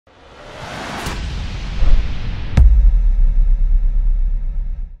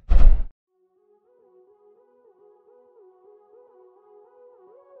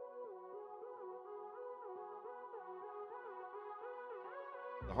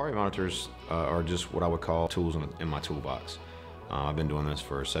The heart rate monitors are just what I would call tools in my toolbox. I've been doing this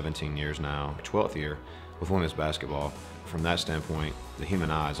for 17 years now, 12th year with women's basketball. From that standpoint, the human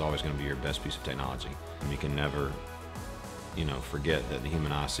eye is always going to be your best piece of technology. You can never, forget that the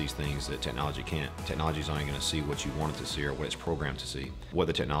human eye sees things that technology can't. Technology is only going to see what you want it to see or what it's programmed to see. What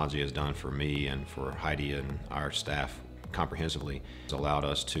the technology has done for me and for Heidi and our staff comprehensively has allowed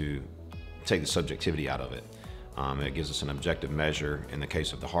us to take the subjectivity out of it. It gives us an objective measure. In the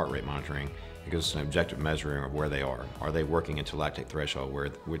case of the heart rate monitoring, it gives us an objective measuring of where they are. Are they working into lactate threshold,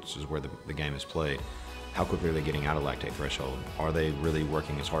 which is where the game is played? How quickly are they getting out of lactate threshold? Are they really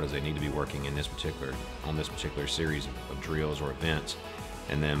working as hard as they need to be working on this particular series of drills or events?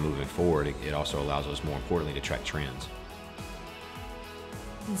 And then moving forward, it also allows us, more importantly, to track trends.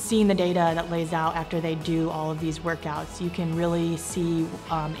 Seeing the data that lays out after they do all of these workouts, you can really see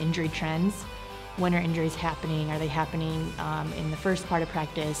injury trends. When are injuries happening? Are they happening in the first part of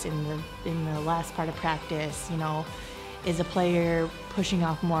practice, in the last part of practice? Is a player pushing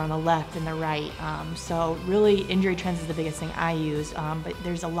off more on the left than the right? So really, injury trends is the biggest thing I use, but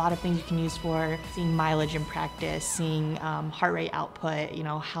there's a lot of things you can use for seeing mileage in practice, seeing heart rate output,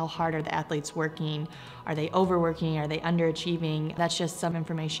 how hard are the athletes working? Are they overworking? Are they underachieving? That's just some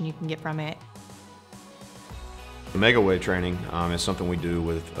information you can get from it. Omega wave training is something we do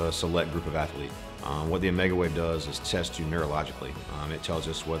with a select group of athletes. What the Omega wave does is test you neurologically. It tells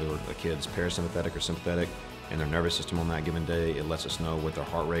us whether a kid's parasympathetic or sympathetic in their nervous system on that given day. It lets us know what their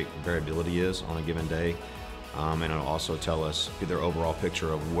heart rate variability is on a given day. And it'll also tell us their overall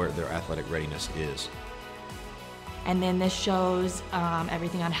picture of where their athletic readiness is. And then this shows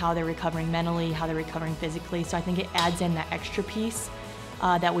everything on how they're recovering mentally, how they're recovering physically. So I think it adds in that extra piece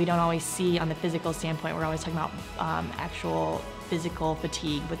that we don't always see on the physical standpoint. We're always talking about actual physical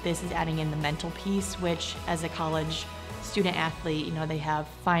fatigue, but this is adding in the mental piece, which as a college student athlete, they have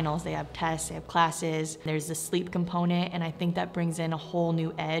finals, they have tests, they have classes, there's the sleep component, and I think that brings in a whole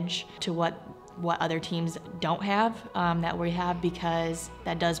new edge to what other teams don't have, that we have, because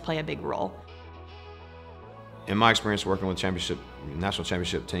that does play a big role. In my experience working with national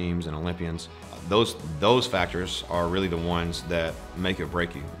championship teams and Olympians, those factors are really the ones that make or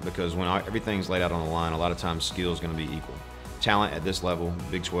break you, because when everything's laid out on the line, a lot of times skill is going to be equal. Talent at this level,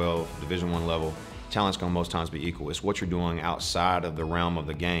 Big 12, Division I level, talent's going to most times be equal. It's what you're doing outside of the realm of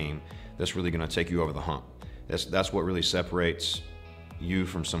the game that's really going to take you over the hump. That's what really separates you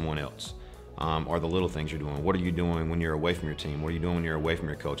from someone else. Are the little things you're doing. What are you doing when you're away from your team? What are you doing when you're away from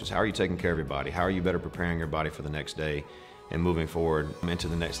your coaches? How are you taking care of your body? How are you better preparing your body for the next day and moving forward into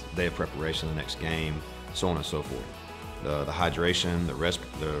the next day of preparation, the next game, so on and so forth. The hydration, the rest,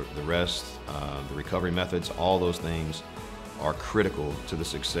 the recovery methods, all those things are critical to the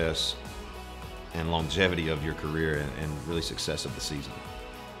success and longevity of your career and really success of the season.